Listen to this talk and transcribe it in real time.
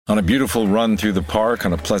On a beautiful run through the park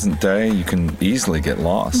on a pleasant day, you can easily get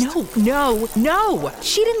lost. No!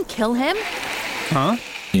 She didn't kill him. Huh?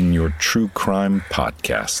 In your true crime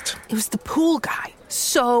podcast. It was the pool guy.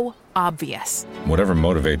 So obvious. Whatever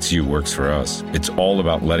motivates you works for us. It's all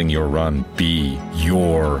about letting your run be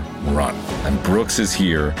your run. And Brooks is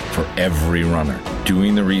here for every runner,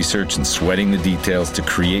 doing the research and sweating the details to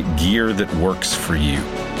create gear that works for you.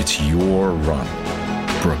 It's your run.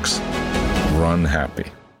 Brooks, run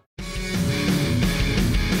happy.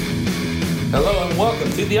 Hello and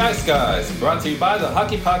welcome to The Ice Guys, brought to you by the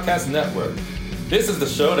Hockey Podcast Network. This is the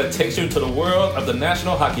show that takes you to the world of the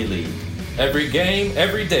National Hockey League. Every game,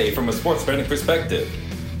 every day from a sports betting perspective.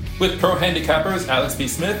 With pro handicappers Alex B.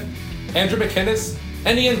 Smith, Andrew McInnes,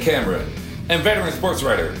 and Ian Cameron, and veteran sports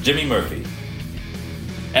writer Jimmy Murphy.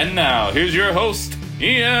 And now, here's your host,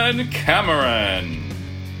 Ian Cameron.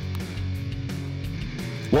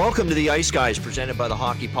 Welcome to the Ice Guys, presented by the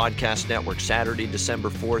Hockey Podcast Network. Saturday, December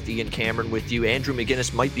 4th, Ian Cameron with you. Andrew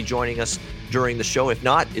McInnes might be joining us during the show. If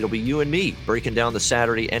not, it'll be you and me breaking down the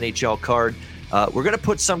Saturday NHL card. We're going to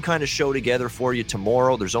put some kind of show together for you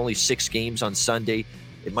tomorrow. There's only 6 games on Sunday.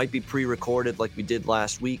 It might be pre-recorded like we did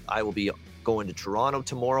last week. I will be going to Toronto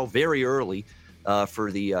tomorrow, very early, for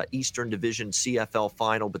the Eastern Division CFL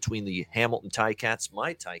final between the Hamilton Ticats,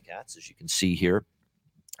 my Ticats, as you can see here,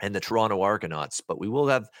 and the Toronto Argonauts. But we will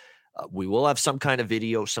have some kind of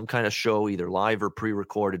video, some kind of show, either live or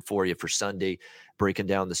pre-recorded for you for Sunday, breaking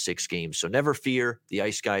down the 6 games. So never fear, the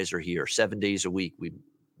Ice Guys are here 7 days a week. We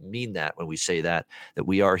mean that when we say that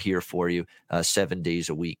we are here for you 7 days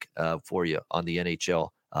a week for you on the NHL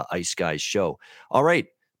Ice Guys show. All right.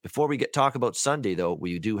 Before we talk about Sunday, though,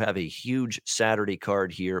 we do have a huge Saturday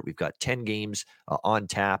card here. We've got 10 games on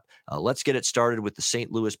tap. Let's get it started with the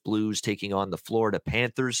St. Louis Blues taking on the Florida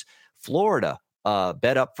Panthers. Florida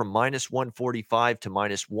bet up from -145 to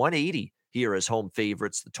 -180 here as home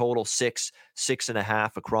favorites. The total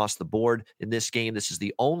 6.5 across the board in this game. This is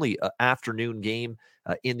the only afternoon game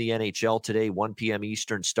in the NHL today, 1 p.m.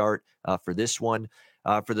 Eastern start for this one.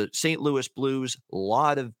 For the St. Louis Blues, a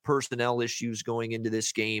lot of personnel issues going into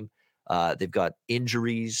this game. They've got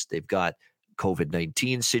injuries. They've got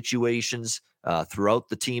COVID-19 situations throughout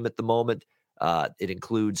the team at the moment. It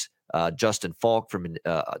includes Justin Falk from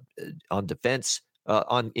on defense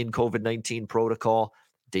in COVID-19 protocol.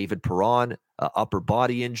 David Perron, upper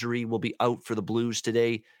body injury, will be out for the Blues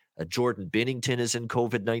today. Jordan Binnington is in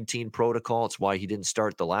COVID-19 protocol. It's why he didn't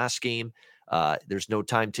start the last game. There's no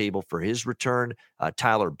timetable for his return.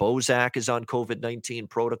 Tyler Bozak is on COVID-19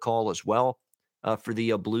 protocol as well for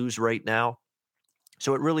the Blues right now.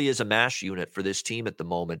 So it really is a mash unit for this team at the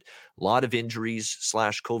moment. A lot of injuries /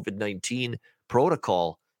 COVID-19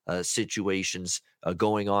 protocol situations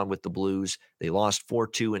going on with the Blues. They lost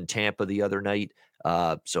 4-2 in Tampa the other night.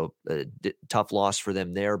 So tough loss for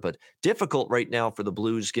them there, but difficult right now for the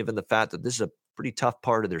Blues, given the fact that this is a pretty tough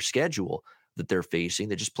part of their schedule that they're facing.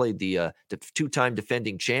 They just played the 2-time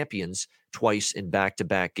defending champions twice in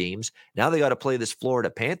back-to-back games. Now they got to play this Florida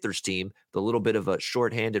Panthers team, the little bit of a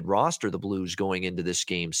shorthanded roster, the Blues, going into this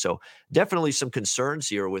game. So definitely some concerns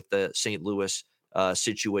here with the St. Louis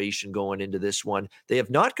situation going into this one. They have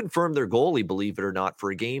not confirmed their goalie, believe it or not,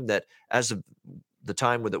 for a game that, as of the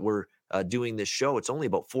time that we're doing this show, it's only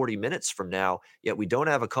about 40 minutes from now, yet we don't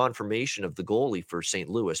have a confirmation of the goalie for St.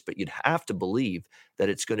 Louis, but you'd have to believe that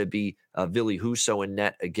it's going to be Ville Husso in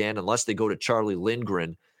net again, unless they go to Charlie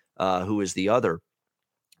Lindgren, who is the other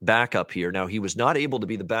backup here. Now, he was not able to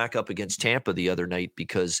be the backup against Tampa the other night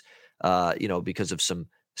because of some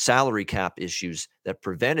salary cap issues that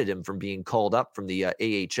prevented him from being called up from the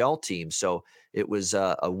AHL team. So it was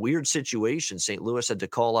a weird situation. St. Louis had to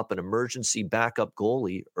call up an emergency backup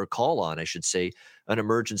goalie, or call on, I should say, an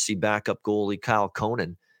emergency backup goalie, Kyle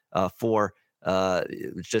Conan, for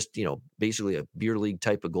it was just, basically a beer league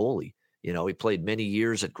type of goalie. He played many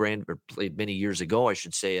years played many years ago, I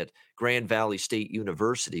should say, at Grand Valley State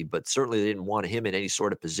University, but certainly they didn't want him in any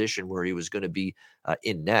sort of position where he was going to be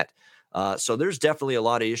in net. So there's definitely a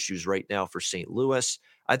lot of issues right now for St. Louis.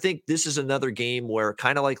 I think this is another game where,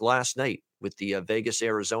 kind of like last night with the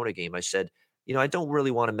Vegas-Arizona game, I said, I don't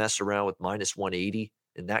really want to mess around with -180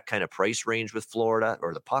 in that kind of price range with Florida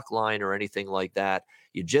or the puck line or anything like that.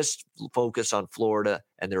 You just focus on Florida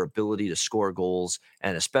and their ability to score goals,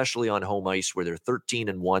 and especially on home ice where they're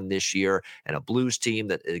 13-1 this year, and a Blues team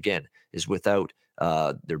that, again, is without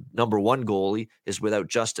their number one goalie, is without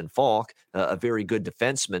Justin Falk, a very good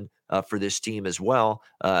defenseman for this team as well.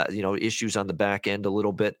 Issues on the back end a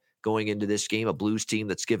little bit going into this game, a Blues team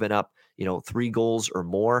that's given up, 3 goals or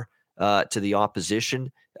more to the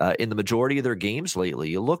opposition in the majority of their games lately.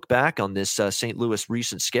 You look back on this St. Louis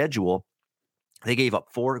recent schedule, they gave up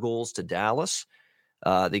 4 goals to Dallas.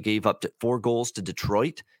 They gave up 4 goals to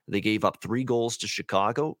Detroit. They gave up 3 goals to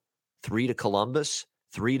Chicago, 3 to Columbus,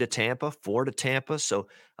 3 to Tampa, 4 to Tampa. So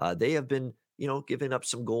they have been, giving up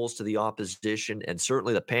some goals to the opposition, and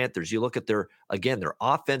certainly the Panthers. You look at their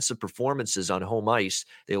offensive performances on home ice.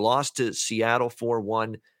 They lost to Seattle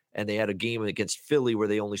 4-1, and they had a game against Philly where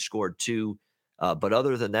they only scored 2. But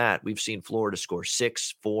other than that, we've seen Florida score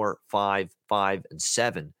 6, 4, 5, 5, and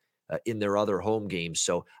 7 in their other home games.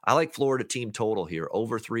 So I like Florida team total here,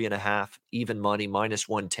 over 3.5, even money,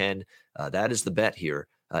 -110. That is the bet here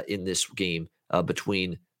in this game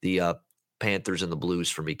between the Panthers and the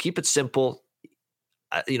Blues for me. Keep it simple.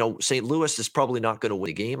 St. Louis is probably not going to win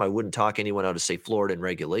the game. I wouldn't talk anyone out of, say, Florida in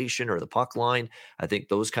regulation or the puck line. I think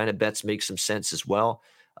those kind of bets make some sense as well.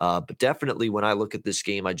 But definitely when I look at this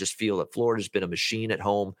game, I just feel that Florida's been a machine at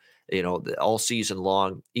home, all season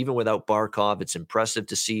long. Even without Barkov, it's impressive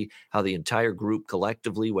to see how the entire group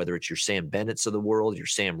collectively, whether it's your Sam Bennett's of the world, your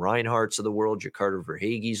Sam Reinhart's of the world, your Carter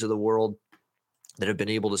Verhaeghe's of the world, that have been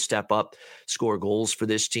able to step up, score goals for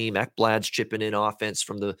this team. Ekblad's chipping in offense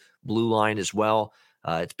from the blue line as well.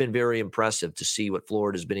 It's been very impressive to see what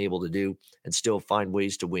Florida's been able to do and still find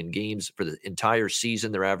ways to win games. For the entire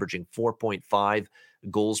season, they're averaging 4.5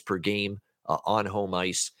 goals per game on home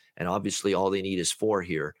ice. And obviously all they need is 4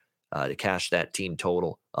 here to cash that team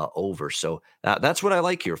total over. So that's what I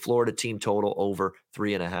like here. Florida team total over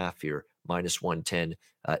 3.5 here, -110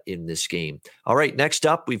 in this game. All right, next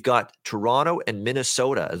up, we've got Toronto and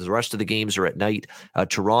Minnesota. As the rest of the games are at night.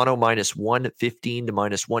 Toronto -115 to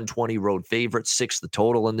 -120 road favorites, 6 the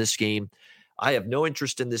total in this game. I have no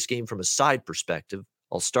interest in this game from a side perspective.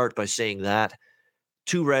 I'll start by saying that.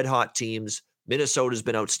 2 red hot teams. Minnesota's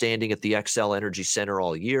been outstanding at the XL Energy Center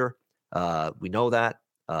all year. We know that.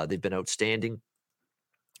 They've been outstanding.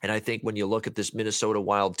 And I think when you look at this Minnesota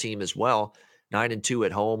Wild team as well, 9-2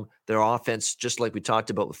 at home, their offense, just like we talked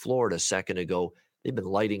about with Florida a second ago, they've been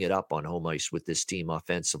lighting it up on home ice with this team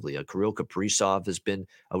offensively. Kirill Kaprizov has been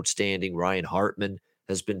outstanding. Ryan Hartman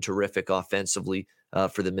has been terrific offensively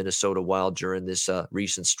for the Minnesota Wild during this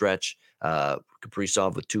recent stretch.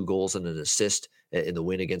 Kaprizov with 2 goals and an assist in the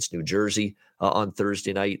win against New Jersey on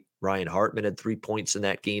Thursday night. Ryan Hartman had 3 points in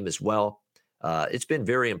that game as well. It's been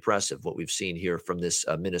very impressive what we've seen here from this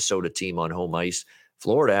Minnesota team on home ice.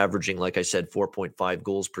 Florida averaging, like I said, 4.5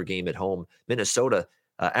 goals per game at home. Minnesota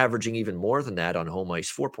averaging even more than that on home ice,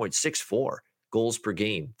 4.64 goals per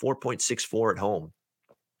game, 4.64 at home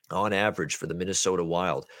on average for the Minnesota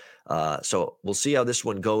Wild. So we'll see how this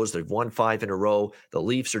one goes. They've won 5 in a row. The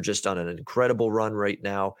Leafs are just on an incredible run right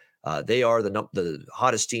now. They are the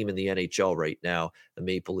hottest team in the NHL right now, the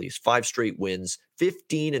Maple Leafs. 5 straight wins,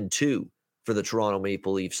 15-2 for the Toronto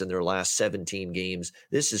Maple Leafs in their last 17 games.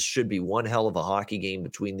 This should be one hell of a hockey game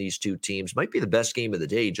between these 2 teams. Might be the best game of the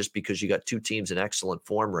day just because you got 2 teams in excellent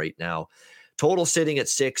form right now. Total sitting at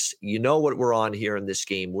 6. You know what we're on here in this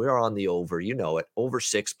game. We're on the over. You know it. Over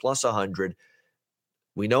 6 plus 100.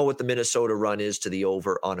 We know what the Minnesota run is to the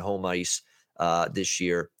over on home ice this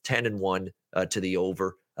year. 10-1 to the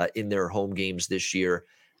over in their home games this year.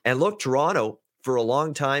 And look, Toronto for a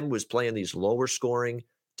long time was playing these lower scoring,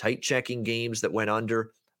 tight checking games that went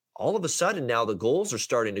under. All of a sudden now the goals are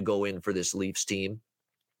starting to go in for this Leafs team.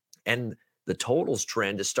 And the totals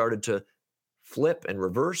trend has started to flip and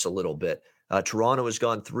reverse a little bit. Toronto has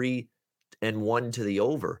gone 3-1 to the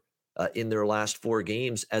over in their last 4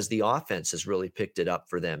 games as the offense has really picked it up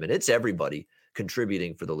for them. And it's everybody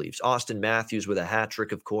contributing for the Leafs. Austin Matthews with a hat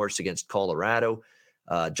trick, of course, against Colorado.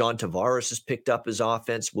 John Tavares has picked up his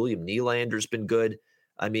offense. William Nylander's been good.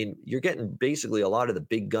 I mean, you're getting basically a lot of the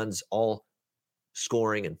big guns all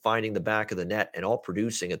scoring and finding the back of the net and all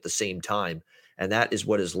producing at the same time. And that is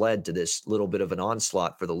what has led to this little bit of an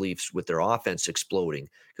onslaught for the Leafs with their offense exploding.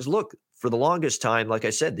 Because look, for the longest time, like I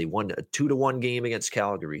said, they won a 2-1 game against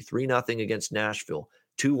Calgary, 3-0 against Nashville,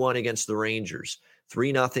 2-1 against the Rangers,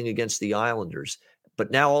 3-0 against the Islanders.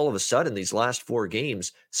 But now all of a sudden, these last 4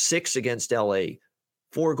 games, 6 against LA,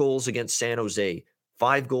 4 goals against San Jose,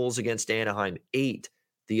 5 goals against Anaheim, 8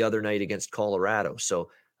 the other night against Colorado. So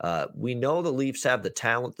we know the Leafs have the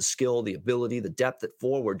talent, the skill, the ability, the depth at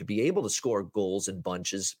forward to be able to score goals in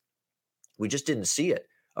bunches. We just didn't see it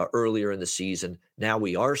earlier in the season. Now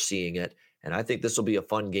we are seeing it. And I think this will be a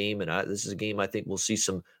fun game. And this is a game I think we'll see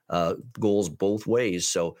some goals both ways.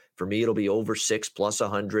 So for me, it'll be over 6 plus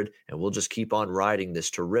 100. And we'll just keep on riding this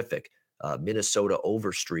terrific Minnesota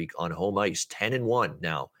over streak on home ice. 10-1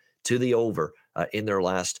 now to the over in their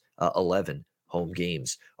last 11 home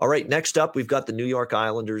games. All right, next up, we've got the New York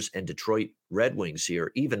Islanders and Detroit Red Wings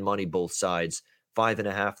here. Even money both sides.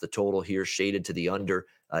 5.5 the total here, shaded to the under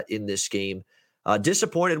in this game.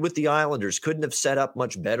 Disappointed with the Islanders. Couldn't have set up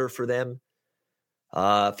much better for them.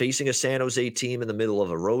 Facing a San Jose team in the middle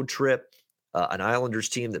of a road trip. An Islanders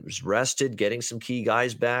team that was rested, getting some key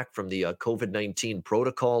guys back from the COVID-19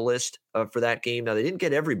 protocol list for that game. Now, they didn't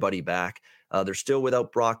get everybody back. They're still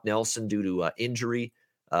without Brock Nelson due to injury.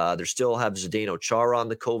 They still have Zdeno Chara on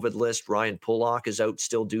the COVID list. Ryan Pulock is out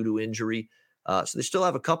still due to injury. So they still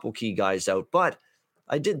have a couple key guys out. But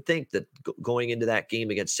I did think that going into that game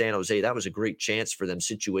against San Jose, that was a great chance for them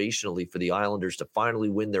situationally for the Islanders to finally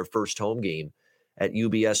win their first home game at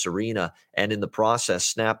UBS Arena, and in the process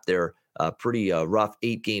snap their pretty rough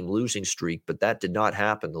 8-game losing streak. But that did not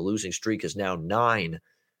happen. The losing streak is now 9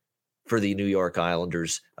 for the New York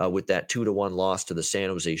Islanders with that 2-1 loss to the San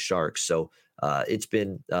Jose Sharks. So it's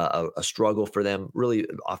been a struggle for them. Really,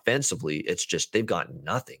 offensively, it's just they've gotten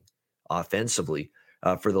nothing offensively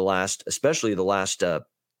for the last, especially the last,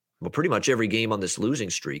 pretty much every game on this losing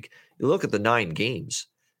streak. You look at the 9 games.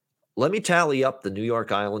 Let me tally up the New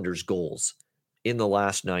York Islanders' goals in the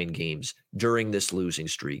last 9 games during this losing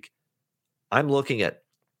streak. I'm looking at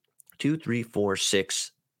 2, 3, 4,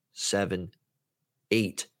 6, 7,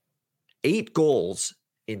 8. 8 goals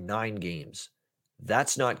in 9 games.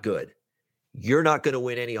 That's not good. You're not going to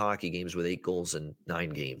win any hockey games with 8 goals in 9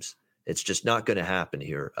 games. It's just not going to happen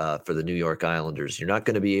here for the New York Islanders. You're not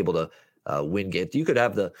going to be able to win games. You could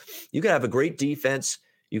have a great defense.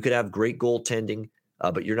 You could have great goaltending,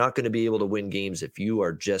 but you're not going to be able to win games if you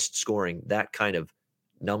are just scoring that kind of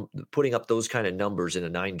putting up those kind of numbers in a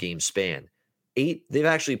 9-game span. 8, they've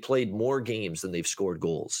actually played more games than they've scored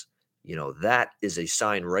goals. You know, that is a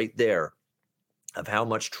sign right there of how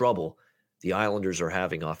much trouble the Islanders are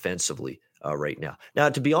having offensively right now. Now,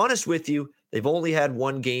 to be honest with you, they've only had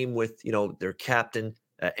one game with, their captain,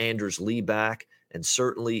 Anders Lee, back. And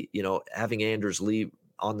certainly, having Anders Lee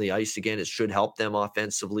on the ice again, it should help them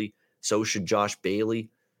offensively. So should Josh Bailey.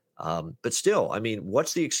 But still, I mean,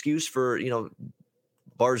 what's the excuse for,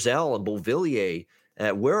 Barzal and Beauvillier?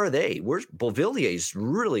 Where are they? Beauvillier's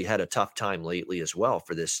really had a tough time lately as well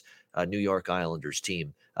for this New York Islanders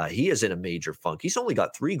team. He is in a major funk. He's only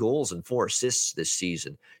got 3 goals and 4 assists this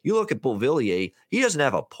season. You look at Beauvillier, he doesn't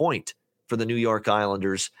have a point for the New York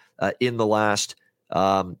Islanders in the last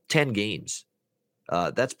 10 games.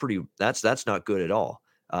 That's not good at all.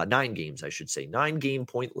 9 games, I should say. 9-game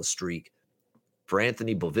pointless streak for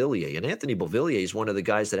Anthony Beauvillier. And Anthony Beauvillier is one of the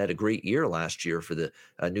guys that had a great year last year for the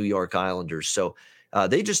New York Islanders. So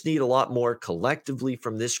they just need a lot more collectively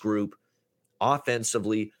from this group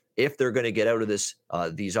offensively if they're going to get out of this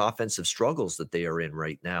these offensive struggles that they are in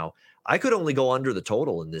right now. I could only go under the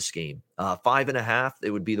total in this game. 5.5,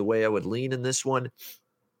 it would be the way I would lean in this one.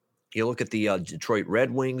 You look at the Detroit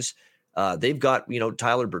Red Wings. They've got,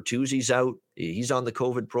 Tyler Bertuzzi's out. He's on the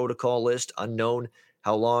COVID protocol list. Unknown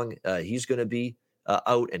how long he's going to be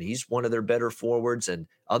out, and he's one of their better forwards. And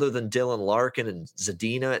other than Dylan Larkin and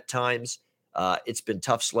Zadina at times, it's been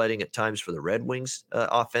tough sledding at times for the Red Wings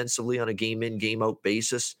offensively on a game-in, game-out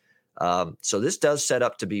basis. So this does set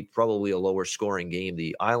up to be probably a lower scoring game.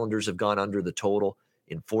 The Islanders have gone under the total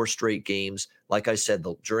in 4 straight games. Like I said,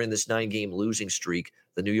 during this 9-game losing streak,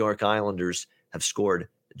 the New York Islanders have scored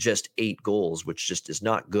just 8 goals, which just is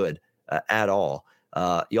not good at all.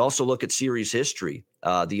 You also look at series history.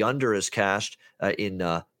 The under is cashed in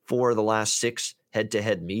 4 of the last 6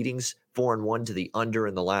 head-to-head meetings, 4-1 to the under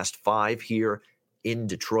in the last 5 here in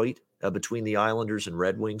Detroit between the Islanders and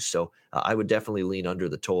Red Wings. So I would definitely lean under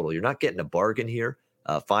the total. You're not getting a bargain here.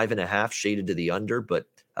 5.5 shaded to the under, but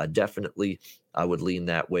definitely I would lean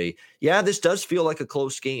that way. Yeah, this does feel like a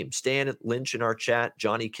close game. Stan Lynch in our chat,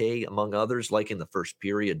 Johnny K, among others, like in the first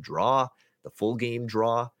period draw, the full game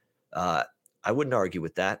draw. I wouldn't argue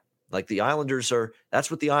with that. Like the Islanders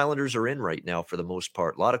that's what the Islanders are in right now for the most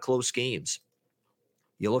part. A lot of close games.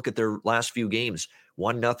 You look at their last few games,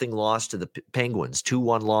 1-0 loss to the Penguins,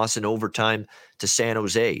 2-1 loss in overtime to San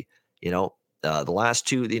Jose. The last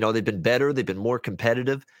 2, they've been better. They've been more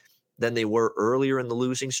competitive than they were earlier in the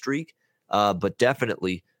losing streak. But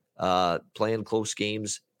definitely playing close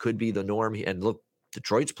games could be the norm. And look,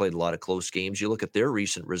 Detroit's played a lot of close games. You look at their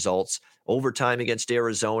recent results: overtime against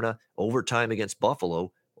Arizona, overtime against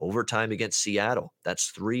Buffalo, overtime against Seattle. That's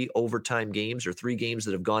 3 overtime games, or 3 games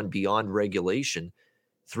that have gone beyond regulation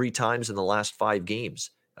 3 times in the last 5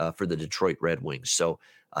 games for the Detroit Red Wings. So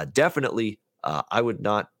definitely I would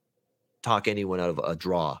not talk anyone out of a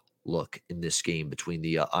draw look in this game between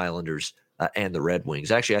the Islanders and the Red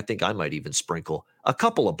Wings. Actually, I think I might even sprinkle a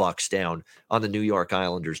couple of bucks down on the New York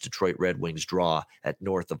Islanders Detroit Red Wings draw at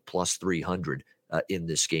north of plus 300 in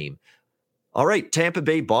this game. All right, Tampa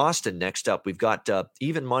Bay, Boston next up. We've got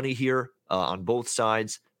even money here on both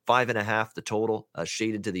sides, 5.5 the total,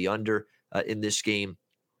 shaded to the under in this game.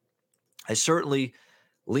 I certainly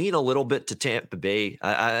lean a little bit to Tampa Bay.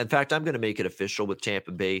 In fact, I'm going to make it official with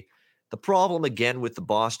Tampa Bay. The problem, again, with the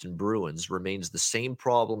Boston Bruins remains the same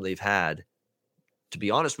problem they've had, to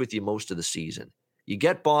be honest with you, most of the season. You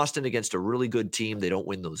get Boston against a really good team, they don't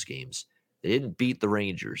win those games. They didn't beat the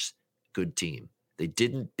Rangers, good team. They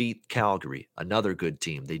didn't beat Calgary, another good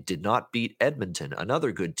team. They did not beat Edmonton,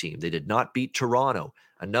 another good team. They did not beat Toronto,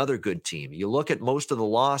 another good team. You look at most of the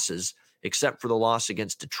losses, except for the loss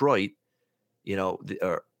against Detroit,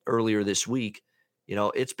 earlier this week,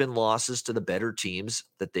 it's been losses to the better teams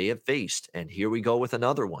that they have faced. And here we go with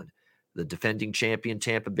another one, the defending champion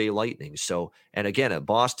Tampa Bay Lightning. So, and again, a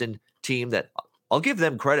Boston team that I'll give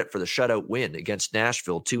them credit for the shutout win against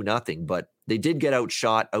Nashville 2-0, but they did get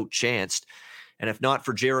outshot, outchanced. And if not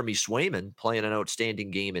for Jeremy Swayman playing an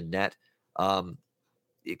outstanding game in net,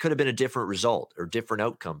 it could have been a different result or different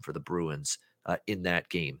outcome for the Bruins in that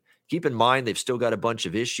game. Keep in mind, they've still got a bunch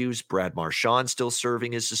of issues. Brad Marchand still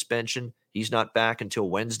serving his suspension. He's not back until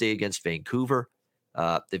Wednesday against Vancouver.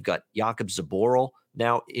 They've got Jakub Zboril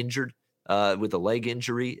now injured with a leg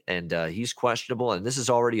injury, and he's questionable. And this is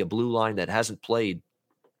already a blue line that hasn't played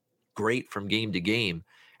great from game to game.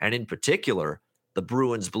 And in particular, the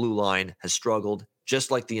Bruins blue line has struggled,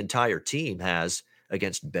 just like the entire team has,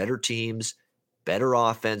 against better teams, better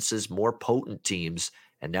offenses, more potent teams.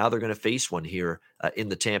 And now they're going to face one here in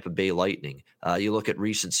the Tampa Bay Lightning. You look at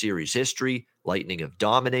recent series history, Lightning have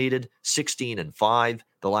dominated 16-5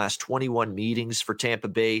 the last 21 meetings for Tampa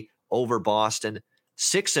Bay over Boston,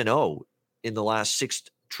 6-0 in the last 6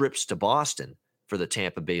 trips to Boston for the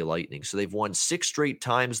Tampa Bay Lightning. So they've won 6 straight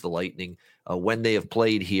times, the Lightning, when they have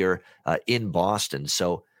played here in Boston.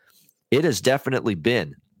 So it has definitely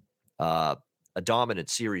been a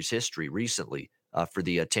dominant series history recently for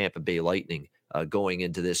the Tampa Bay Lightning going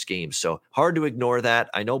into this game. So hard to ignore that.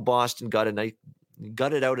 I know Boston got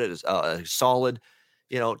it out as a solid,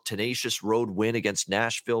 tenacious road win against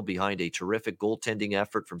Nashville behind a terrific goaltending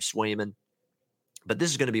effort from Swayman. But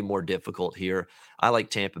this is going to be more difficult here. I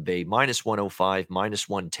like Tampa Bay, -105,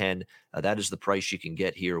 -110. That is the price you can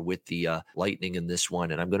get here with the Lightning in this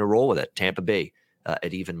one. And I'm going to roll with it. Tampa Bay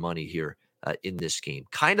at even money here in this game.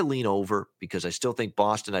 Kind of lean over because I still think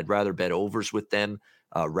Boston, I'd rather bet overs with them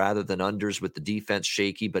rather than unders with the defense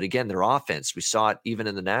shaky. But again, their offense, we saw it even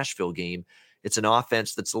in the Nashville game. It's an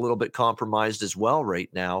offense that's a little bit compromised as well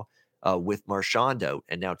right now. With Marchand out.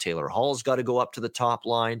 And now Taylor Hall's got to go up to the top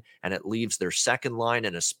line, and it leaves their second line,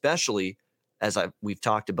 and especially, as we've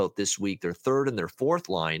talked about this week, their third and their fourth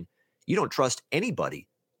line. You don't trust anybody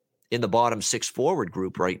in the bottom 6 forward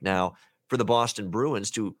group right now for the Boston Bruins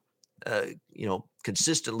to,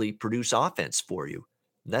 consistently produce offense for you.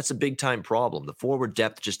 And that's a big-time problem. The forward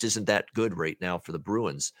depth just isn't that good right now for the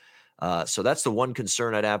Bruins. So that's the one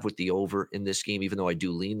concern I'd have with the over in this game, even though I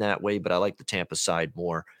do lean that way, but I like the Tampa side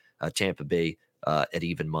more. Tampa Bay at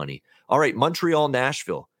even money. All right, Montreal,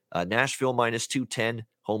 Nashville. Nashville -210,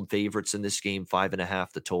 home favorites in this game,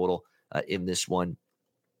 5.5 the total in this one.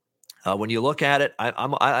 When you look at it,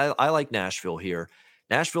 I like Nashville here.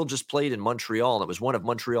 Nashville just played in Montreal, and it was one of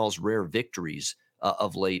Montreal's rare victories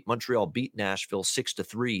of late. Montreal beat Nashville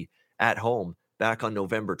 6-3 at home back on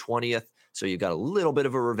November 20th. So you got a little bit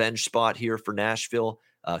of a revenge spot here for Nashville.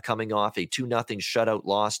 Coming off a 2-0 shutout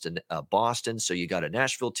loss to Boston. So you got a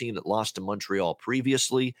Nashville team that lost to Montreal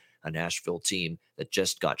previously, a Nashville team that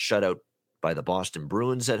just got shut out by the Boston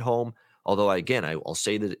Bruins at home. Although, again, I'll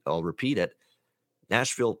say that, I'll repeat it,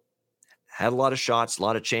 Nashville had a lot of shots, a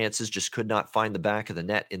lot of chances, just could not find the back of the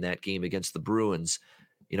net in that game against the Bruins.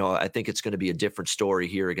 I think it's going to be a different story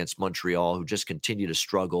here against Montreal, who just continue to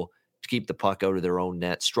struggle to keep the puck out of their own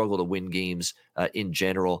net, struggle to win games in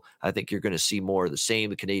general. I think you're going to see more of the same.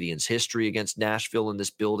 The Canadiens' history against Nashville in this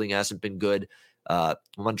building hasn't been good.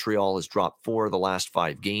 Montreal has dropped 4 of the last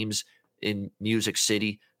 5 games in Music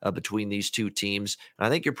City between these two teams. And I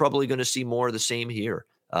think you're probably going to see more of the same here.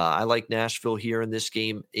 I like Nashville here in this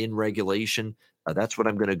game in regulation. That's what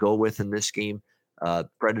I'm going to go with in this game.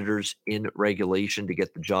 Predators in regulation to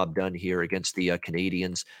get the job done here against the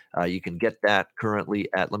Canadiens. You can get that currently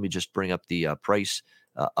at, let me just bring up the price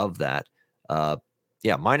of that.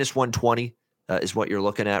 -120 is what you're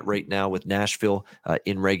looking at right now with Nashville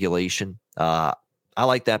in regulation. I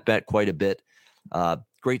like that bet quite a bit.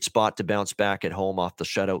 Great spot to bounce back at home off the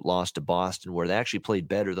shutout loss to Boston, where they actually played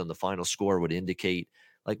better than the final score would indicate.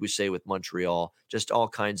 like we say with Montreal, just all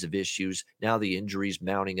kinds of issues. Now the injuries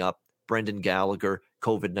mounting up. Brendan Gallagher,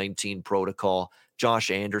 COVID-19 protocol.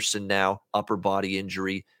 Josh Anderson now, upper body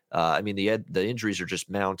injury. The injuries are just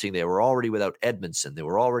mounting. They were already without Edmondson. They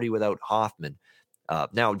were already without Hoffman.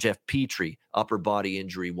 Now Jeff Petrie, upper body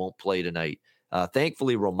injury, won't play tonight.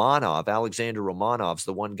 Thankfully, Alexander Romanov's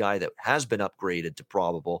the one guy that has been upgraded to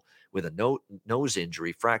probable with a nose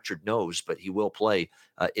injury, fractured nose, but he will play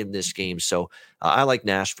in this game. So I like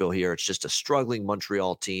Nashville here. It's just a struggling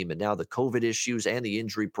Montreal team. And now the COVID issues and the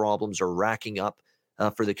injury problems are racking up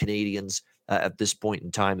for the Canadians at this point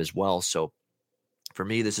in time as well. So for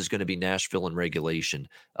me, this is going to be Nashville in regulation,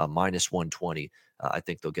 minus 120. I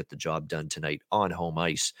think they'll get the job done tonight on home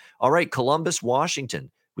ice. All right, Columbus, Washington.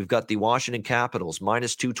 We've got the Washington Capitals,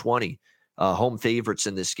 minus 220. Home favorites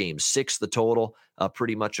in this game. 6 the total,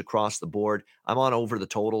 pretty much across the board. I'm on over the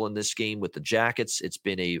total in this game with the Jackets. It's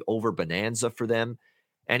been a over bonanza for them.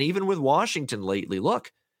 And even with Washington lately,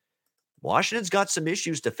 look, Washington's got some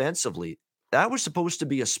issues defensively. That was supposed to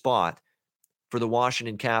be a spot for the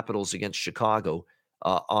Washington Capitals against Chicago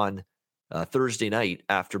on Thursday night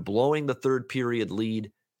after blowing the third period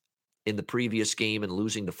lead in the previous game and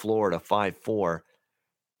losing to Florida 5-4.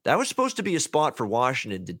 That was supposed to be a spot for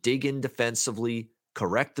Washington to dig in defensively,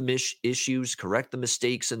 correct the issues, correct the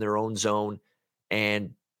mistakes in their own zone,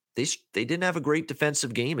 and they didn't have a great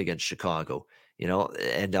defensive game against Chicago,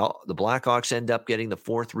 and the Blackhawks end up getting the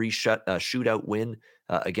 4-3 shootout win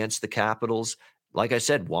against the Capitals. Like I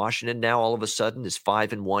said, Washington now all of a sudden is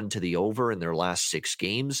 5-1 to the over in their last 6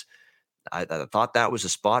 games. I thought that was a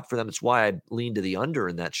spot for them. It's why I leaned to the under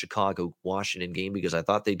in that Chicago-Washington game, because I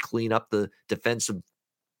thought they'd clean up the defensive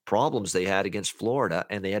problems they had against Florida,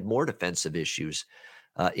 and they had more defensive issues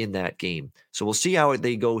in that game. So we'll see how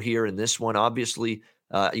they go here in this one. Obviously,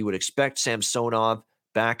 you would expect Samsonov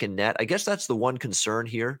back in net. I guess that's the one concern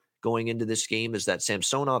here going into this game, is that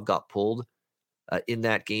Samsonov got pulled in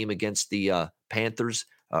that game against the Panthers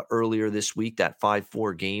earlier this week, that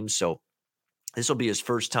 5-4 game. So this will be his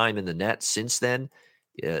first time in the net since then.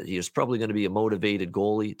 He is probably going to be a motivated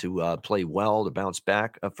goalie to play well, to bounce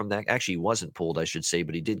back from that. Actually, he wasn't pulled, I should say,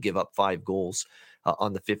 but he did give up 5 goals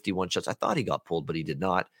on the 51 shots. I thought he got pulled, but he did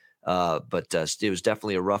not. But it was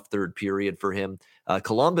definitely a rough third period for him.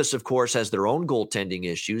 Columbus, of course, has their own goaltending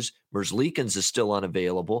issues. Merzlikins is still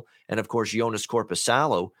unavailable. And, of course, Jonas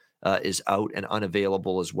Korpisalo is out and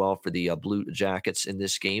unavailable as well for the Blue Jackets in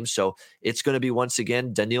this game. So it's going to be, once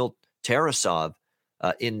again, Daniil Tarasov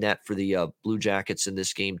in net for the Blue Jackets in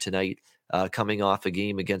this game tonight, coming off a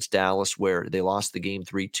game against Dallas where they lost the game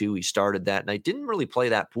 3-2. He started that night, didn't really play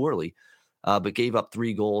that poorly, but gave up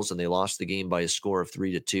 3 goals, and they lost the game by a score of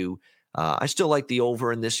 3-2. I still like the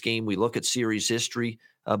over in this game. We look at series history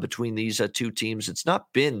between these two teams. It's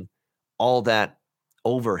not been all that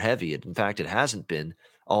over heavy. In fact, it hasn't been.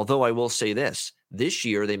 Although I will say this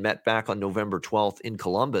year they met back on November 12th in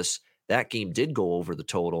Columbus. That game did go over the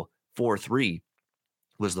total. 4-3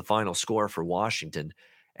 was the final score for Washington.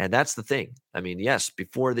 And that's the thing. I mean, yes,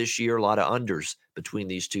 before this year, a lot of unders between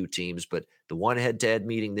these two teams, but the one head-to-head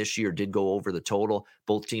meeting this year did go over the total.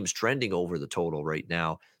 Both teams trending over the total right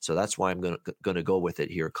now. So that's why I'm going to go with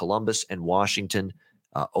it here. Columbus and Washington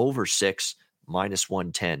over 6, minus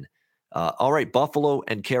 110. All right, Buffalo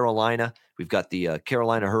and Carolina. We've got the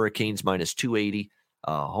Carolina Hurricanes minus 280.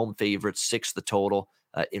 Home favorites, 6 the total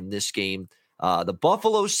in this game. The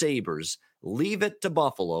Buffalo Sabres, leave it to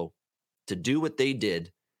Buffalo to do what they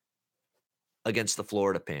did against the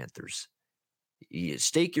Florida Panthers. You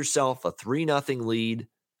stake yourself a 3-0 lead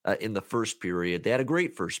in the first period. They had a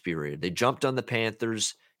great first period. They jumped on the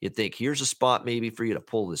Panthers. You think, here's a spot maybe for you to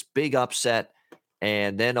pull this big upset.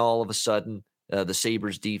 And then all of a sudden, the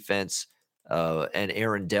Sabres defense and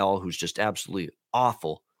Aaron Dell, who's just absolutely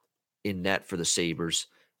awful in net for the Sabres,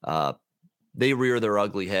 they rear their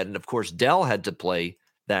ugly head. And, of course, Dell had to play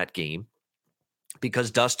that game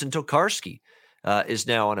because Dustin Tokarski is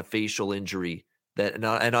now on a facial injury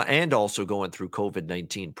and also going through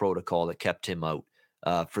COVID-19 protocol that kept him out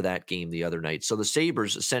for that game the other night. So the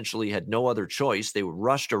Sabres essentially had no other choice. They were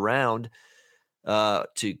rushed around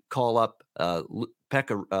to call up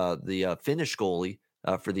Pekka, the Finnish goalie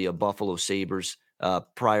for the Buffalo Sabres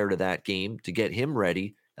prior to that game to get him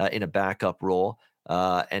ready in a backup role.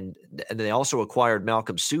 And they also acquired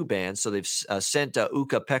Malcolm Subban. So they've sent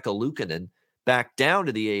Ukko-Pekka Luukkonen back down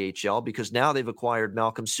to the AHL because now they've acquired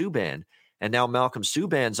Malcolm Subban. And now Malcolm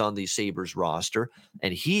Subban's on the Sabres roster,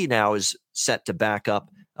 and he now is set to back up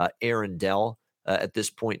Aaron Dell at this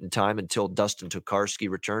point in time until Dustin Tokarski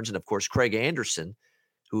returns. And, of course, Craig Anderson,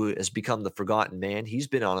 who has become the forgotten man. He's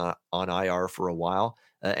been on IR for a while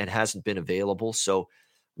and hasn't been available. So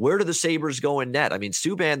where do the Sabres go in net? I mean,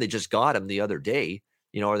 Subban, they just got him the other day.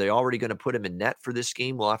 Are they already going to put him in net for this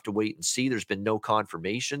game? We'll have to wait and see. There's been no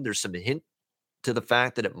confirmation. There's some hint to the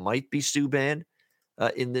fact that it might be Subban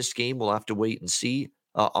in this game. We'll have to wait and see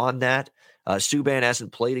on that. Subban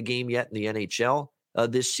hasn't played a game yet in the NHL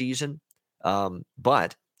this season,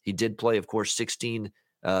 but he did play, of course, 16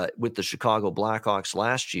 with the Chicago Blackhawks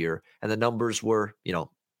last year, and the numbers were,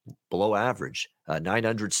 below average.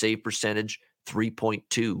 900 save percentage,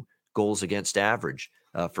 3.2 goals against average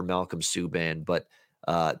for Malcolm Subban. But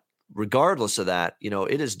regardless of that,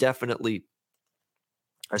 it is definitely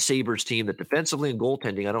a Sabres team that defensively and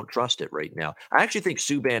goaltending, I don't trust it right now. I actually think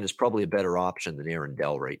Subban is probably a better option than Aaron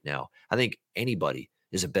Dell right now. I think anybody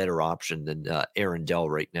is a better option than Aaron Dell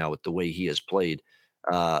right now with the way he has played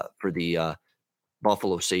for the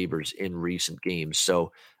Buffalo Sabres in recent games.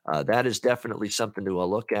 So that is definitely something to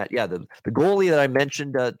look at. Yeah, the goalie that I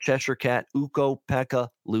mentioned, Cheshire Cat, Ukko-Pekka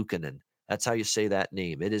Luukkonen. That's how you say that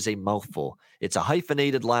name. It is a mouthful. It's a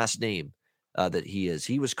hyphenated last name that he is.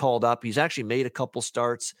 He was called up. He's actually made a couple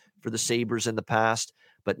starts for the Sabres in the past,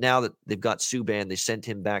 but now that they've got Subban, they sent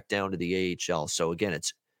him back down to the AHL. So again,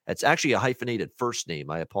 it's actually a hyphenated first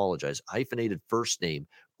name. I apologize. Hyphenated first name.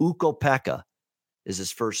 Ukko-Pekka is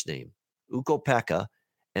his first name. Ukko-Pekka,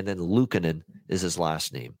 and then Luukkonen is his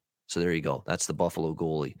last name. So there you go. That's the Buffalo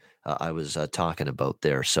goalie I was talking about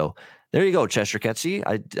there. So there you go, Cheshire Cat. See,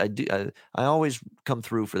 I always come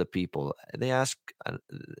through for the people. They ask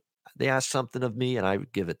something of me, and I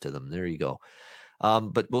give it to them. There you go.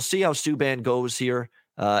 But we'll see how Subban goes here.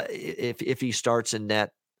 If he starts in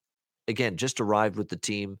net, again, just arrived with the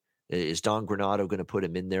team. Is Don Granato going to put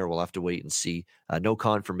him in there? We'll have to wait and see. No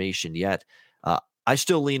confirmation yet. I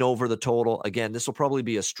still lean over the total. Again, this will probably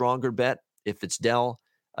be a stronger bet. If it's Dell,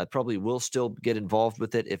 I probably will still get involved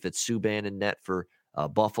with it if it's Subban in net for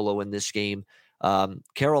Buffalo in this game.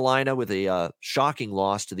 Carolina with a shocking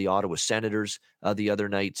loss to the Ottawa Senators the other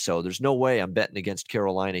night. So there's no way I'm betting against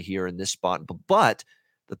Carolina here in this spot. But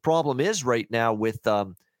the problem is right now with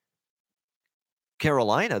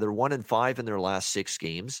Carolina, they're 1-5 in their last 6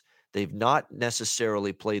 games. They've not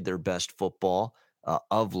necessarily played their best football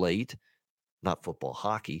of late. Not football,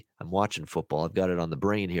 hockey. I'm watching football. I've got it on the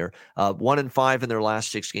brain here. 1-5 in their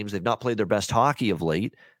last 6 games. They've not played their best hockey of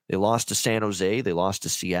late. They lost to San Jose. They lost to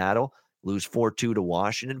Seattle. Lose 4-2 to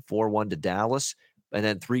Washington, 4-1 to Dallas, and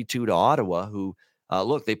then 3-2 to Ottawa, who,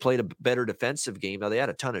 they played a better defensive game. Now, they had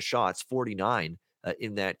a ton of shots, 49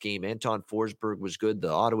 in that game. Anton Forsberg was good.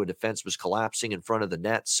 The Ottawa defense was collapsing in front of the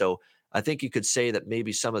net. So I think you could say that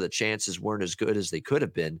maybe some of the chances weren't as good as they could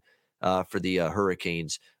have been for the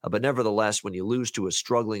Hurricanes. But nevertheless, when you lose to a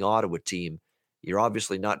struggling Ottawa team, you're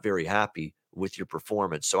obviously not very happy with your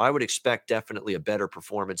performance. So I would expect definitely a better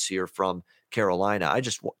performance here from Carolina. I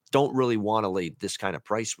just don't really want to lay this kind of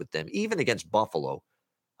price with them. Even against Buffalo,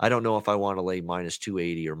 I don't know if I want to lay minus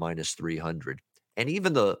 280 or minus 300. And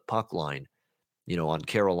even the puck line, on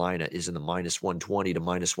Carolina is in the minus 120 to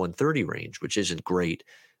minus 130 range, which isn't great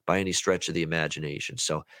by any stretch of the imagination.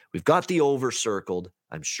 So we've got the over circled.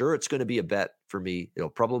 I'm sure it's going to be a bet for me. It'll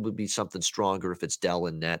probably be something stronger if it's Dell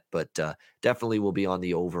and net, but definitely will be on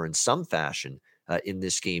the over in some fashion in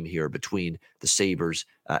this game here between the Sabres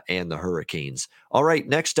and the Hurricanes. All right,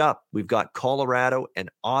 next up, we've got Colorado and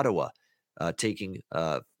Ottawa facing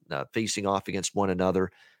off against one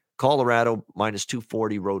another. Colorado minus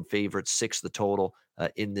 240 road favorites, 6 the total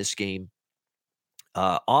in this game.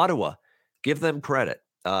 Ottawa, give them credit.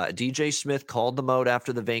 DJ Smith called them out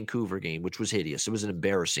after the Vancouver game, which was hideous. It was an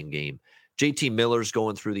embarrassing game. JT Miller's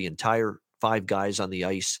going through the entire 5 guys on the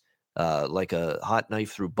ice like a hot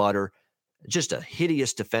knife through butter. Just a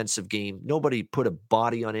hideous defensive game. Nobody put a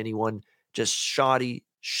body on anyone. Just shoddy,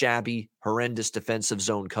 shabby, horrendous defensive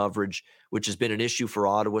zone coverage, which has been an issue for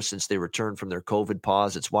Ottawa since they returned from their COVID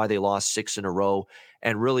pause. It's why they lost 6 in a row.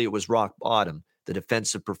 And really, it was rock bottom, the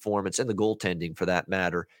defensive performance and the goaltending for that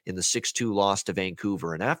matter in the 6-2 loss to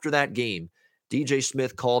Vancouver. And after that game, DJ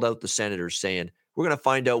Smith called out the Senators saying, we're going to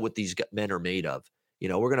find out what these men are made of. We're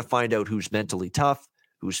going to find out who's mentally tough,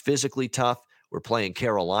 who's physically tough. We're playing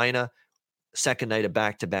Carolina, second night of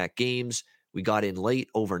back-to-back games. We got in late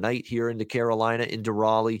overnight here into Carolina, into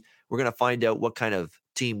Raleigh. We're going to find out what kind of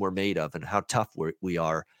team we're made of and how tough we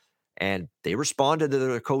are. And they responded to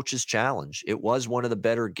their coach's challenge. It was one of the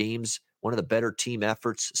better games, one of the better team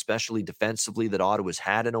efforts, especially defensively, that Ottawa's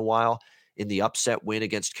had in a while in the upset win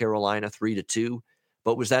against Carolina 3-2.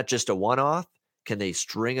 But was that just a one-off? Can they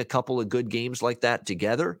string a couple of good games like that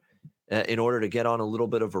together in order to get on a little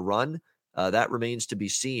bit of a run? That remains to be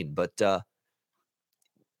seen. But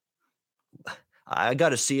I got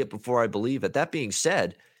to see it before I believe it. That being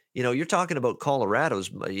said, You're talking about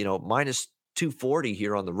Colorado's, minus 240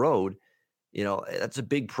 here on the road. That's a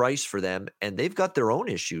big price for them. And they've got their own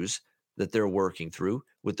issues that they're working through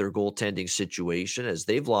with their goaltending situation, as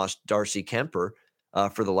they've lost Darcy Kemper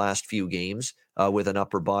for the last few games with an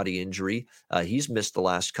upper body injury. He's missed the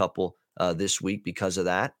last couple this week because of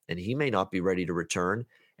that, and he may not be ready to return.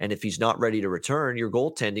 And if he's not ready to return, your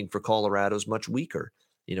goaltending for Colorado is much weaker.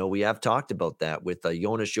 We have talked about that with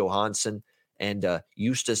Jonas Johansson and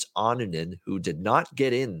Justus Annunen, who did not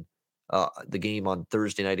get in the game on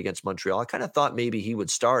Thursday night against Montreal. I kind of thought maybe he would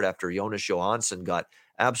start after Jonas Johansson got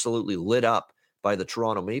absolutely lit up by the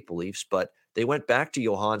Toronto Maple Leafs, but they went back to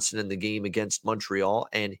Johansson in the game against Montreal,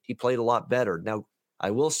 and he played a lot better. Now,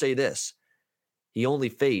 I will say this. He only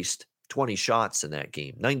faced 20 shots in that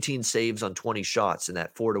game, 19 saves on 20 shots in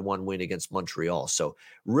that 4-1 win against Montreal. So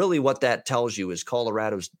really what that tells you is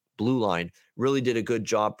Colorado's blue line really did a good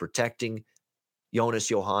job protecting Jonas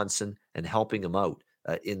Johansson and helping him out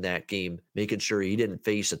in that game, making sure he didn't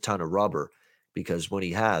face a ton of rubber, because when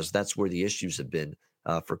he has, that's where the issues have been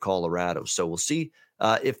for Colorado. So we'll see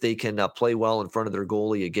if they can play well in front of their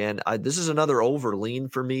goalie again. This is another over lean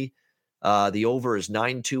for me. The over is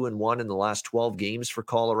 9-2-1 in the last 12 games for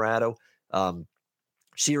Colorado.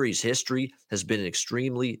 Series history has been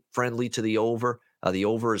extremely friendly to the over. The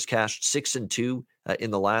over has cashed 6-2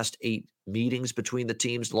 in the last 8 meetings between the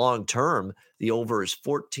teams. Long term, the over is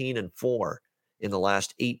 14-4 in the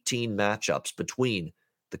last 18 matchups between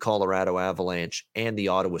the Colorado Avalanche and the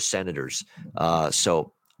Ottawa Senators.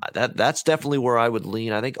 So that's definitely where I would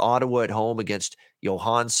lean. I think Ottawa at home against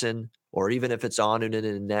Johansson, or even if it's Annunen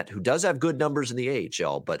in net, who does have good numbers in the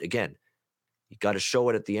AHL. But again, you got to show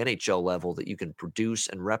it at the NHL level that you can produce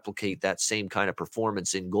and replicate that same kind of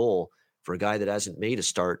performance in goal for a guy that hasn't made a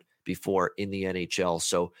start before in the NHL.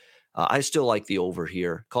 So I still like the over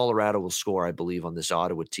here. Colorado will score, I believe, on this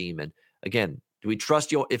Ottawa team. And again, do we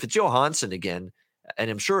trust you? If it's Johansson again, and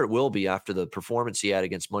I'm sure it will be after the performance he had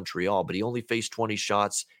against Montreal, but he only faced 20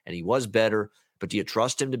 shots and he was better. But do you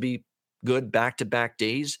trust him to be good back-to-back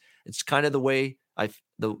days? It's kind of the way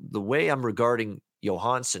the way I'm regarding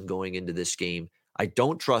Johansson going into this game. I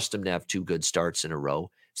don't trust him to have 2 good starts in a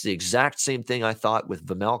row. It's the exact same thing I thought with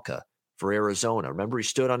Vejmelka for Arizona. Remember, he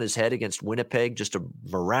stood on his head against Winnipeg, just a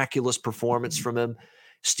miraculous performance from him,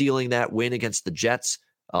 stealing that win against the Jets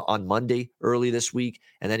on Monday early this week.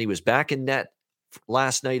 And then he was back in net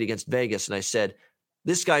last night against Vegas. And I said,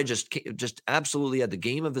 this guy just absolutely had the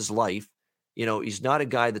game of his life. He's not a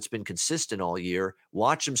guy that's been consistent all year.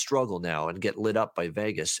 Watch him struggle now and get lit up by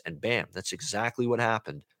Vegas. And bam, that's exactly what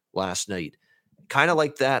happened last night. Kind of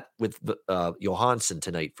like that with Johansson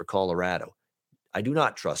tonight for Colorado. I do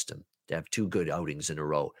not trust him to have 2 good outings in a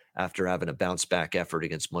row after having a bounce back effort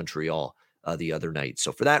against Montreal the other night.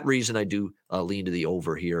 So for that reason, I do lean to the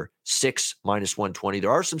over here. 6 minus 120.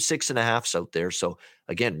 There are some 6.5s out there. So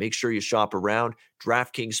again, make sure you shop around.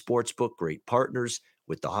 DraftKings Sportsbook, great partners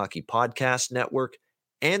with the Hockey Podcast Network,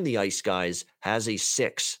 and the Ice Guys has a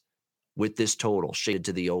 6 with this total shaded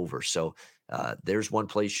to the over. So there's one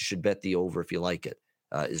place you should bet the over if you like it,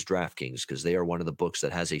 is DraftKings, because they are one of the books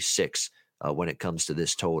that has a 6 when it comes to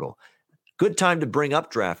this total. Good time to bring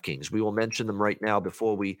up DraftKings. We will mention them right now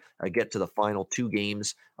before we get to the final 2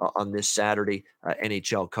 games on this Saturday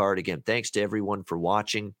NHL card. Again, thanks to everyone for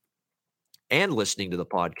watching and listening to the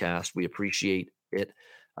podcast. We appreciate it.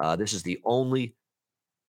 This is the only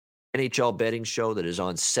NHL betting show that is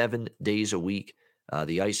on 7 days a week.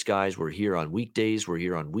 The Ice Guys, we're here on weekdays. We're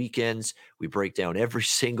here on weekends. We break down every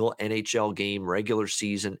single NHL game, regular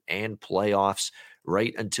season, and playoffs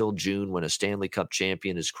right until June when a Stanley Cup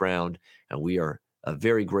champion is crowned. And we are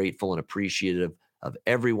very grateful and appreciative of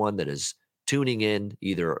everyone that is tuning in,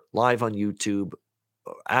 either live on YouTube,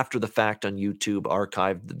 after the fact on YouTube,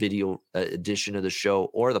 archived the video edition of the show,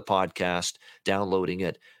 or the podcast, downloading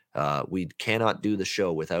it. We cannot do the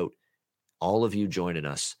show without all of you joining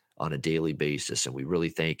us on a daily basis. And we really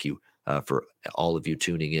thank you for all of you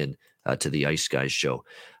tuning in to the Ice Guys show.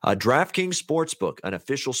 DraftKings Sportsbook, an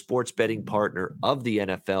official sports betting partner of the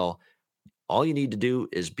NFL. All you need to do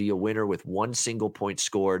is be a winner with 1 single point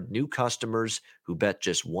scored. New customers who bet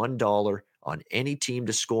just $1 on any team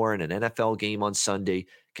to score in an NFL game on Sunday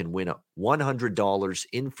can win $100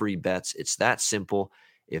 in free bets. It's that simple.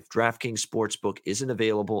 If DraftKings Sportsbook isn't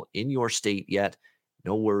available in your state yet,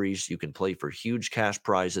 no worries. You can play for huge cash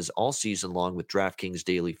prizes all season long with DraftKings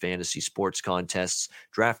daily fantasy sports contests.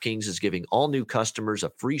 DraftKings is giving all new customers a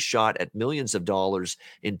free shot at millions of dollars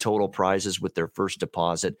in total prizes with their first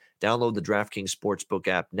deposit. Download the DraftKings Sportsbook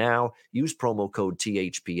app now. Use promo code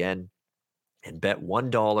THPN. and bet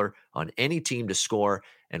 $1 on any team to score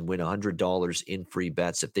and win $100 in free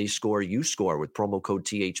bets. If they score, you score with promo code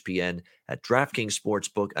THPN at DraftKings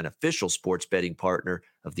Sportsbook, an official sports betting partner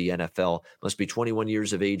of the NFL. Must be 21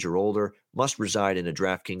 years of age or older, must reside in a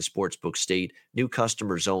DraftKings Sportsbook state, new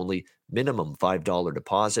customers only, minimum $5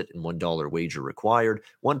 deposit and $1 wager required,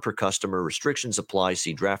 one per customer. Restrictions apply.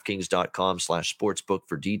 See DraftKings.com/sportsbook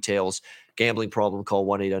for details. Gambling problem, call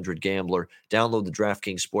 1-800-GAMBLER. Download the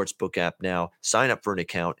DraftKings Sportsbook app now, sign up for an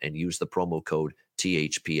account, and use the promo code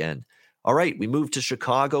THPN. All right, we move to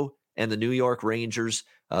Chicago and the New York Rangers.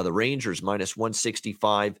 The Rangers minus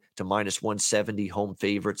 165 to minus 170, home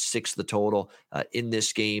favorites, 6 the total in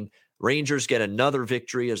this game. Rangers get another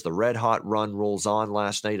victory as the red-hot run rolls on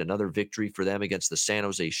last night. Another victory for them against the San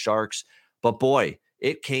Jose Sharks. But boy,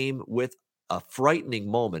 it came with a frightening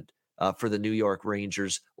moment for the New York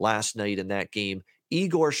Rangers last night in that game.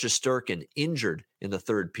 Igor Shesterkin injured in the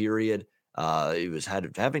third period. He was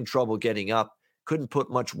having trouble getting up, couldn't put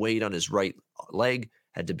much weight on his right leg,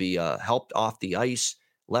 had to be helped off the ice,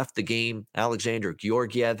 left the game. Alexander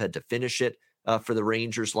Georgiev had to finish it for the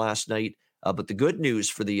Rangers last night. But the good news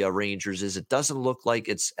for the Rangers is it doesn't look like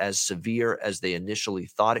it's as severe as they initially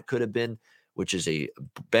thought it could have been, which is a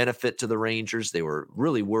benefit to the Rangers. They were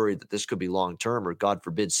really worried that this could be long-term or, God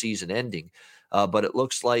forbid, season-ending. But it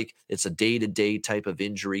looks like it's a day-to-day type of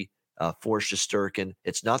injury for Shesterkin.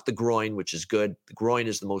 It's not the groin, which is good. The groin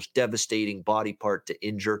is the most devastating body part to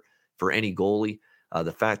injure for any goalie.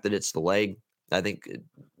 The fact that it's the leg, I think, it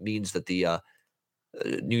means that the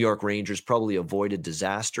New York Rangers probably avoided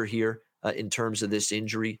disaster here in terms of this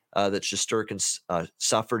injury that Shesterkin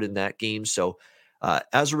suffered in that game. So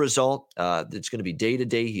as a result, it's going to be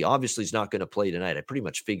day-to-day. He obviously is not going to play tonight. I pretty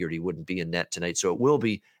much figured he wouldn't be in net tonight. So it will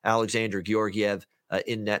be Alexander Georgiev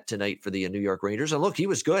in net tonight for the New York Rangers. And look, he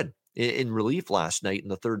was good in relief last night in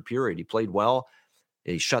the third period. He played well.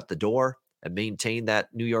 He shut the door and maintained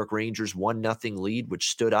that New York Rangers 1-0 lead, which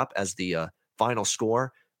stood up as the final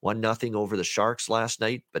score, 1-0 over the Sharks last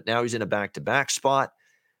night. But now he's in a back-to-back spot.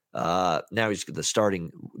 Now he's the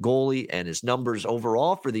starting goalie, and his numbers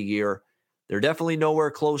overall for the year, they're definitely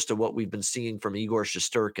nowhere close to what we've been seeing from Igor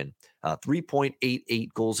Shesterkin.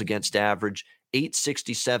 3.88 goals against average,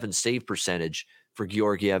 .867 save percentage for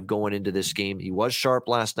Georgiev going into this game. He was sharp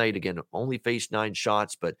last night. Again, only faced 9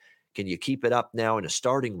 shots, but can you keep it up now in a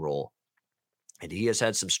starting role? And he has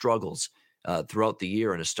had some struggles throughout the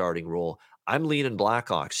year in a starting role. I'm leaning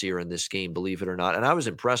Blackhawks here in this game, believe it or not. And I was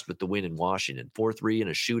impressed with the win in Washington, 4-3 in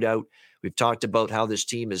a shootout. We've talked about how this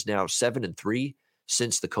team is now 7-3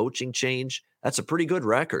 since the coaching change. That's a pretty good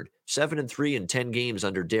record. 7-3 in 10 games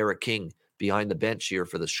under Derek King behind the bench here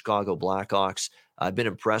for the Chicago Blackhawks. I've been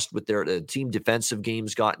impressed with their team defensive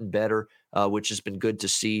games gotten better, which has been good to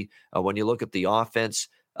see. When you look at the offense,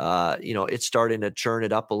 it's starting to churn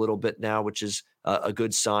it up a little bit now, which is a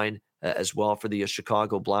good sign as well for the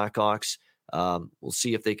Chicago Blackhawks. We'll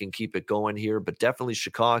see if they can keep it going here, but definitely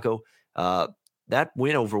Chicago. That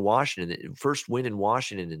win over Washington, first win in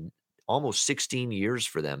Washington in almost 16 years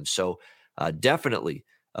for them. So definitely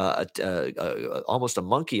almost a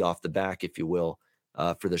monkey off the back, if you will,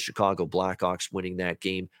 for the Chicago Blackhawks winning that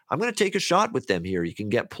game. I'm going to take a shot with them here. You can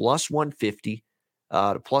get plus 150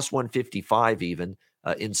 to plus 155 even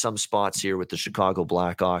in some spots here with the Chicago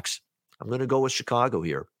Blackhawks. I'm going to go with Chicago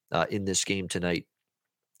here in this game tonight.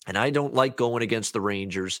 And I don't like going against the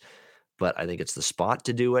Rangers, but I think it's the spot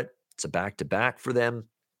to do it. It's a back-to-back for them.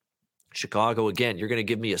 Chicago, again, you're going to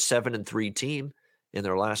give me a 7-3 team in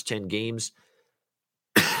their last 10 games.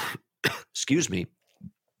 Excuse me,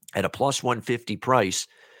 at a plus 150 price,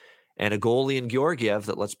 and a goalie in Georgiev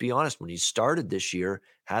that, let's be honest, when he started this year,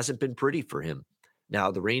 hasn't been pretty for him. Now,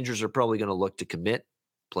 the Rangers are probably going to look to commit,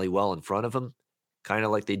 play well in front of him, kind of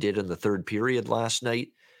like they did in the third period last night.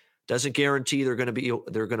 Doesn't guarantee they're going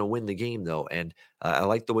to win the game, though. And I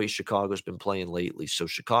like the way Chicago's been playing lately. So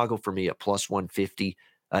Chicago for me at plus 150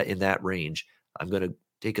 in that range. I'm going to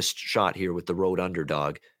take a shot here with the road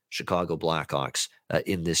underdog, Chicago Blackhawks,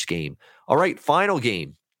 in this game. All right, final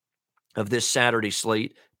game of this Saturday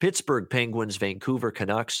slate, Pittsburgh Penguins, Vancouver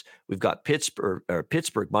Canucks. We've got Pittsburgh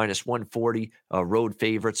minus 140, road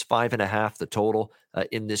favorites, 5.5 the total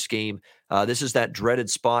in this game. This is that dreaded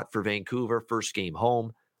spot for Vancouver, first game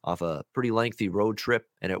home off a pretty lengthy road trip,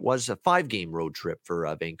 and it was a 5-game road trip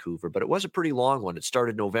for Vancouver, but it was a pretty long one. It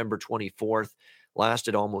started November 24th,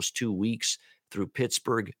 lasted almost 2 weeks through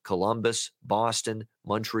Pittsburgh, Columbus, Boston,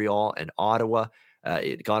 Montreal, and Ottawa.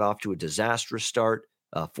 It got off to a disastrous start,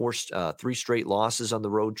 forced 3 straight losses on the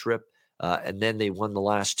road trip, and then they won the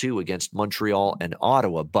last 2 against Montreal and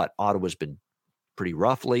Ottawa, but Ottawa's been pretty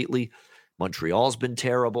rough lately. Montreal's been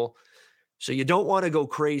terrible. So you don't want to go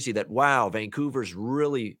crazy that, wow, Vancouver's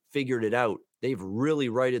really figured it out. They've really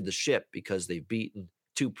righted the ship because they've beaten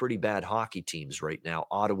two pretty bad hockey teams right now,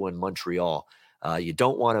 Ottawa and Montreal. You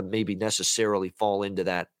don't want to maybe necessarily fall into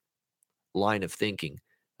that line of thinking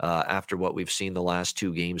after what we've seen the last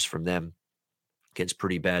two games from them against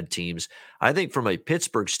pretty bad teams. I think from a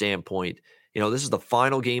Pittsburgh standpoint, this is the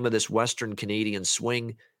final game of this Western Canadian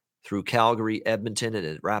swing through Calgary, Edmonton, and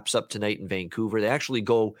it wraps up tonight in Vancouver. They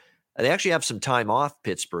actually have some time off,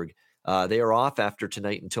 Pittsburgh. They are off after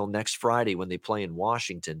tonight until next Friday when they play in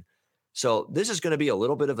Washington. So this is going to be a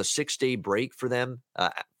little bit of a 6-day break for them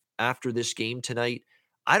after this game tonight.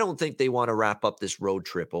 I don't think they want to wrap up this road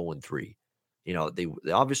trip 0-3. They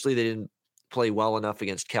obviously they didn't play well enough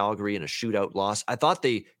against Calgary in a shootout loss. I thought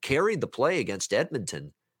they carried the play against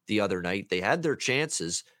Edmonton the other night. They had their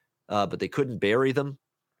chances, but they couldn't bury them.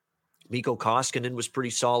 Mikko Koskinen was pretty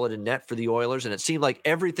solid in net for the Oilers, and it seemed like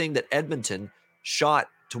everything that Edmonton shot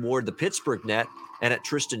toward the Pittsburgh net and at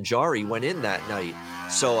Tristan Jarry went in that night.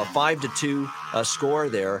 So a 5-2 score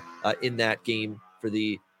there in that game for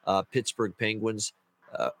the Pittsburgh Penguins,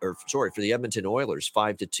 for the Edmonton Oilers,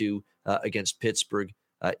 5-2 against Pittsburgh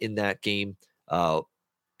in that game. Do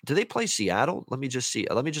they play Seattle? Let me just see.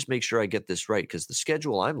 Let me just make sure I get this right, because the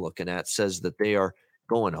schedule I'm looking at says that they are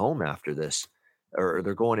going home after this, or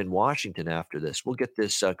they're going in Washington after this. We'll get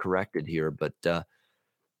this corrected here, but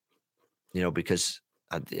because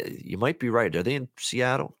you might be right. Are they in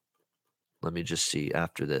Seattle? Let me just see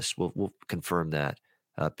after this. We'll confirm that.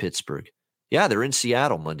 Pittsburgh. Yeah, they're in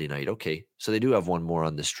Seattle Monday night. Okay, so they do have one more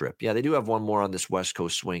on this trip. Yeah, they do have one more on this West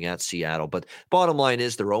Coast swing at Seattle. But bottom line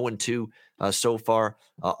is they're 0-2 so far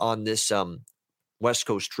on this West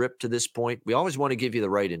Coast trip to this point. We always want to give you the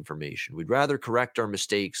right information. We'd rather correct our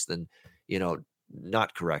mistakes than,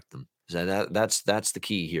 not correct them. That's the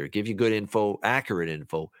key here. Give you good info, accurate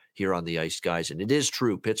info here on the Ice Guys. And it is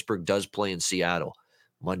true, Pittsburgh does play in Seattle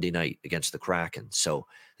Monday night against the Kraken. So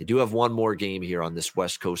they do have one more game here on this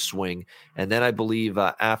West Coast swing. And then I believe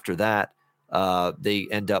after that, they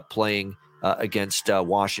end up playing against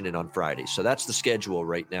Washington on Friday. So that's the schedule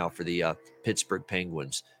right now for the Pittsburgh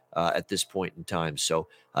Penguins at this point in time. So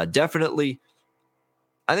definitely,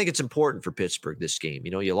 I think it's important for Pittsburgh this game.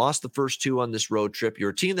 You lost the first two on this road trip.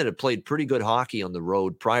 You're a team that had played pretty good hockey on the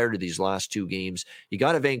road prior to these last two games. You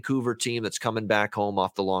got a Vancouver team that's coming back home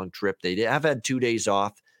off the long trip. They have had 2 days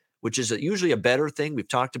off, which is usually a better thing. We've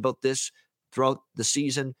talked about this throughout the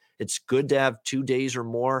season. It's good to have 2 days or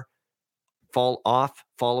more fall off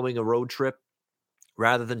following a road trip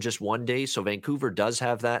rather than just 1 day. So Vancouver does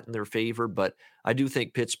have that in their favor, but I do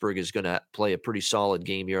think Pittsburgh is going to play a pretty solid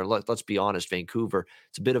game here. Let's be honest, Vancouver,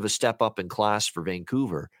 it's a bit of a step up in class for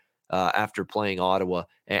Vancouver after playing Ottawa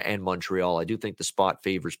and Montreal. I do think the spot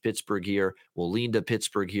favors Pittsburgh here. We'll lean to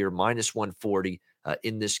Pittsburgh here, -140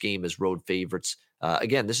 in this game as road favorites.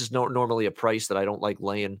 Again, this is normally a price that I don't like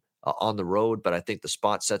laying on the road, but I think the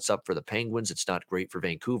spot sets up for the Penguins. It's not great for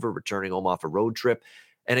Vancouver returning home off a road trip.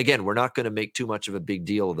 And again, we're not going to make too much of a big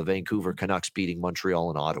deal of the Vancouver Canucks beating Montreal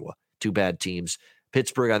and Ottawa. Two bad teams.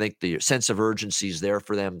 Pittsburgh, I think the sense of urgency is there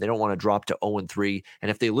for them. They don't want to drop to 0-3.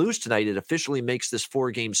 And if they lose tonight, it officially makes this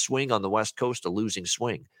 4-game swing on the West Coast a losing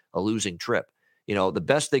swing, a losing trip. The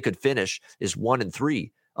best they could finish is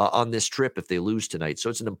 1-3 on this trip if they lose tonight. So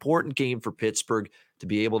it's an important game for Pittsburgh to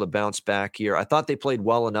be able to bounce back here. I thought they played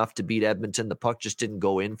well enough to beat Edmonton. The puck just didn't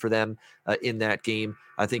go in for them in that game.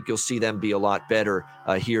 I think you'll see them be a lot better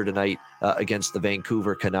here tonight against the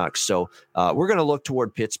Vancouver Canucks. So we're going to look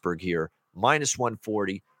toward Pittsburgh here,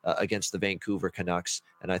 -140 against the Vancouver Canucks.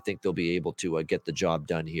 And I think they'll be able to get the job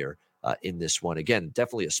done here in this one. Again,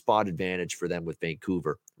 definitely a spot advantage for them with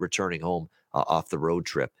Vancouver returning home off the road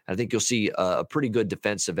trip. I think you'll see a pretty good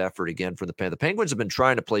defensive effort again from the Penguins have been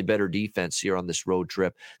trying to play better defense here on this road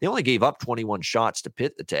trip. They only gave up 21 shots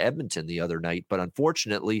to Edmonton the other night, but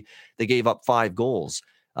unfortunately they gave up 5 goals.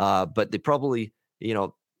 But they probably, they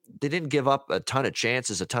didn't give up a ton of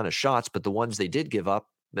chances, a ton of shots, but the ones they did give up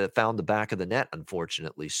found the back of the net,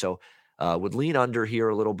 unfortunately. So would lean under here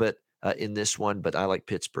a little bit in this one, but I like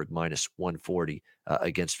Pittsburgh -140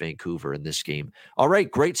 against Vancouver in this game. All right,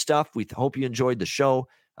 great stuff. We hope you enjoyed the show.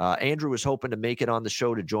 Andrew was hoping to make it on the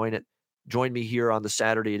show to join me here on the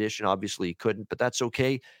Saturday edition. Obviously, he couldn't, but that's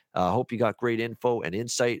okay. Hope you got great info and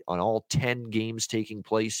insight on all 10 games taking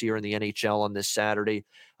place here in the NHL on this Saturday.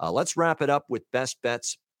 Let's wrap it up with best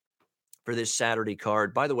bets for this Saturday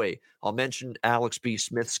card. By the way, I'll mention Alex B.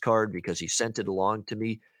 Smith's card because he sent it along to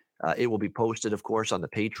me. It will be posted, of course, on the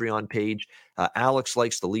Patreon page. Alex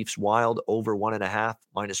likes the Leafs Wild over 1.5,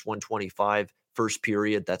 -125 first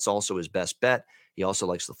period. That's also his best bet. He also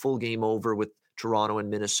likes the full game over with Toronto and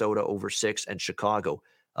Minnesota over 6, and Chicago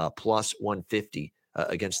plus 150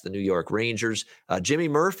 against the New York Rangers. Jimmy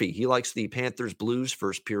Murphy, he likes the Panthers Blues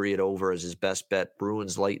first period over as his best bet.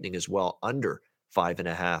 Bruins Lightning as well, under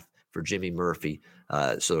 5.5 for Jimmy Murphy.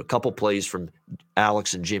 So a couple plays from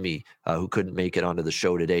Alex and Jimmy who couldn't make it onto the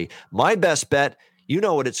show today. My best bet, you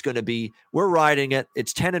know what it's going to be. We're riding it.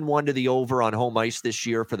 It's 10-1 to the over on home ice this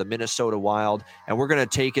year for the Minnesota Wild, and we're going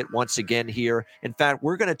to take it once again here. In fact,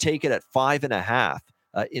 we're going to take it at 5.5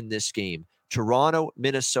 in this game. Toronto,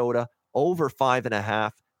 Minnesota, over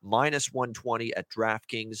 5.5, minus 120 at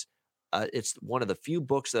DraftKings. It's one of the few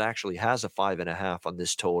books that actually has a 5.5 on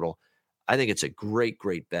this total. I think it's a great,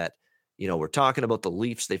 great bet. You know, we're talking about the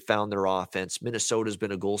Leafs. They found their offense. Minnesota's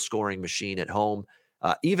been a goal-scoring machine at home.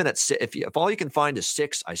 Even at if all you can find is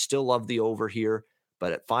 6, I still love the over here.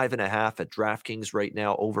 But at 5.5 at DraftKings right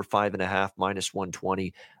now, over 5.5, minus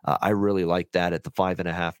 120, I really like that at the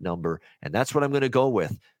 5.5 number. And that's what I'm going to go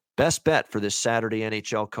with. Best bet for this Saturday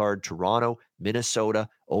NHL card, Toronto, Minnesota,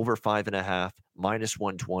 over 5.5, minus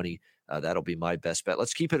 120. That'll be my best bet.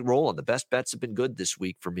 Let's keep it rolling. The best bets have been good this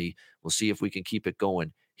week for me. We'll see if we can keep it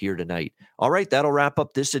going here tonight. All right, that'll wrap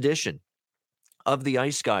up this edition of the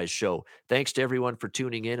Ice Guys show. Thanks to everyone for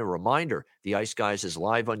tuning in. A reminder, the Ice Guys is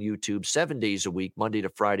live on YouTube 7 days a week, Monday to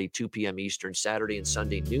Friday, 2 p.m. Eastern, Saturday and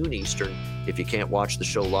Sunday, noon Eastern. If you can't watch the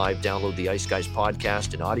show live, download the Ice Guys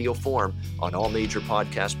podcast in audio form on all major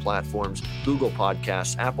podcast platforms, Google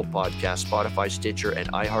Podcasts, Apple Podcasts, Spotify, Stitcher,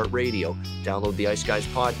 and iHeartRadio. Download the Ice Guys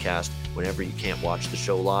podcast whenever you can't watch the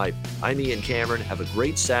show live. I'm Ian Cameron. Have a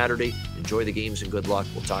great Saturday. Enjoy the games and good luck.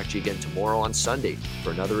 We'll talk to you again tomorrow on Sunday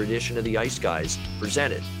for another edition of the Ice Guys,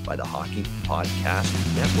 presented by the Hockey Podcast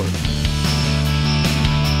Network.